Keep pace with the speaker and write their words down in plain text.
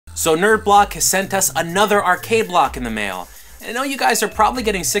So NerdBlock has sent us another arcade block in the mail. And I know you guys are probably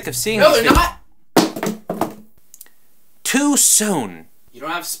getting sick of seeing No, these they're not! Too soon. You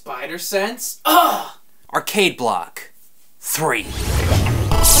don't have spider sense? Ugh! Arcade block 3.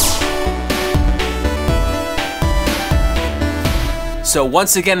 So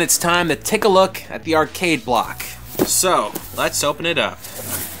once again, it's time to take a look at the arcade block. So let's open it up.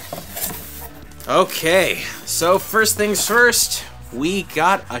 Okay, so first things first, we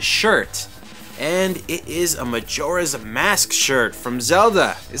got a shirt. And it is a Majora's Mask shirt from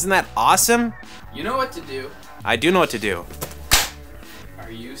Zelda. Isn't that awesome? You know what to do. I do know what to do. Are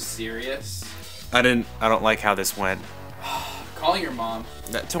you serious? I don't like how this went. Calling your mom.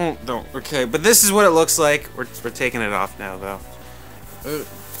 Don't, okay, but this is what it looks like. We're taking it off now, though.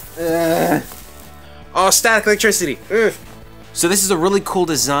 Oh, static electricity. So this is a really cool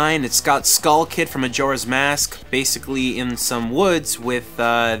design. It's got Skull Kid from Majora's Mask, basically in some woods with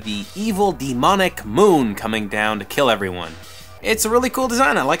the evil demonic moon coming down to kill everyone. It's a really cool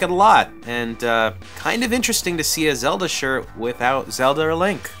design. I like it a lot, and kind of interesting to see a Zelda shirt without Zelda or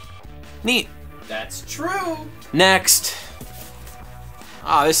Link. Neat. That's true. Next.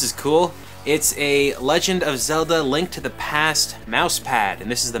 Ah, this is cool. It's a Legend of Zelda Link to the Past mouse pad,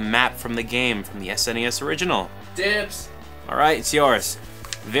 and this is the map from the game, from the SNES original. Dibs. All right, it's yours.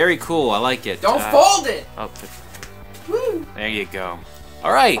 Very cool, I like it. Don't fold it! Oh, Woo. there you go.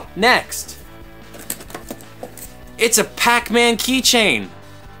 All right, next. It's a Pac-Man keychain.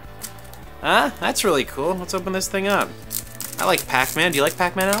 Huh? That's really cool. Let's open this thing up. I like Pac-Man. Do you like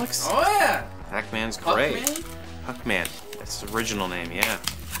Pac-Man, Alex? Oh yeah! Pac-Man's great. Puckman? Puckman. That's the original name, yeah.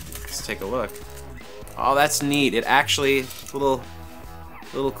 Let's take a look. Oh, that's neat. It actually, little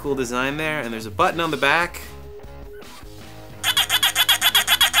cool design there, and there's a button on the back.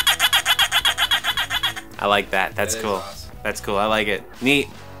 I like that. That's cool. Awesome. That's cool. I like it. Neat.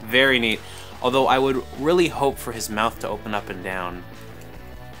 Very neat. Although I would really hope for his mouth to open up and down.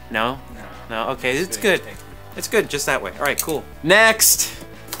 No? No? Okay, it's good. It's good just that way. All right, cool. Next.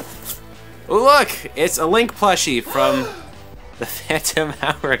 Ooh, look, it's a Link plushie from the Phantom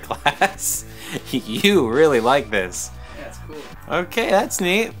Hourglass. You really like this. Yeah, it's cool. Okay, that's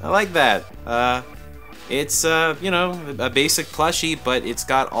neat. I like that. It's, you know, a basic plushie, but it's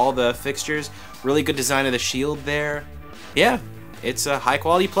got all the fixtures. Really good design of the shield there. Yeah, it's a high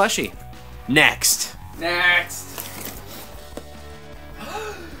quality plushie. Next. Next.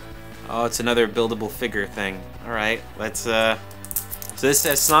 Oh, it's another buildable figure thing. All right, let's, so this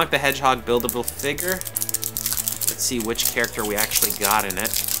says Sonic the Hedgehog buildable figure. Let's see which character we actually got in it.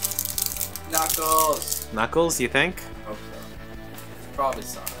 Knuckles. Knuckles, you think? Hope so. Probably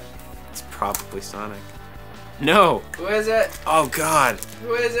Sonic. It's probably Sonic. No. Who is it? Oh God.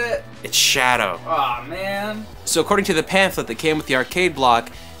 Who is it? It's Shadow. Aw, man. So according to the pamphlet that came with the arcade block,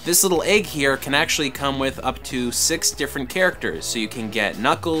 this little egg here can actually come with up to 6 different characters. So you can get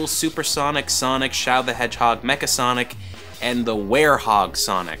Knuckles, Supersonic, Sonic, Shadow the Hedgehog, Mecha Sonic, and the Werehog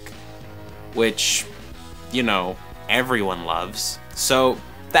Sonic, which, you know, everyone loves. So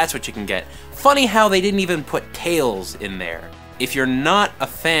that's what you can get. Funny how they didn't even put Tails in there. If you're not a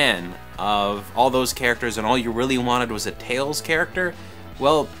fan of all those characters and all you really wanted was a Tails character,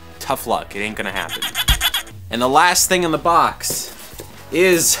 well, tough luck, it ain't gonna happen. And the last thing in the box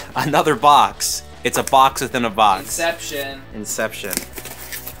is another box. It's a box within a box. Inception. Inception.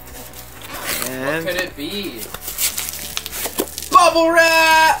 And What could it be? Bubble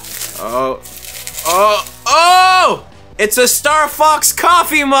wrap! Oh! It's a Star Fox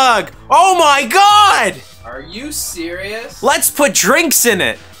coffee mug! Oh my God! Are you serious? Let's put drinks in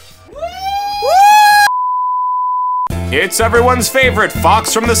it. It's everyone's favorite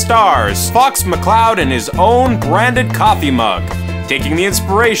Fox from the Stars, Fox McCloud in his own branded coffee mug. Taking the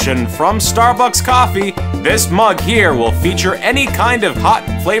inspiration from Starbucks coffee, this mug here will feature any kind of hot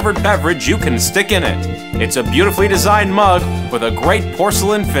flavored beverage you can stick in it. It's a beautifully designed mug with a great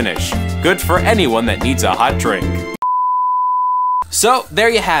porcelain finish. Good for anyone that needs a hot drink. So, there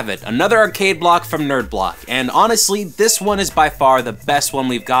you have it, another arcade block from NerdBlock, and honestly, this one is by far the best one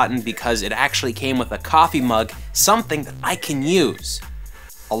we've gotten because it actually came with a coffee mug, something that I can use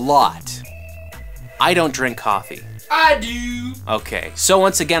a lot. I don't drink coffee. I do. Okay, so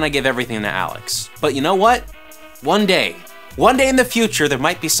once again, I give everything to Alex. But you know what? One day in the future, there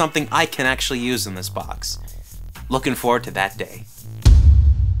might be something I can actually use in this box. Looking forward to that day.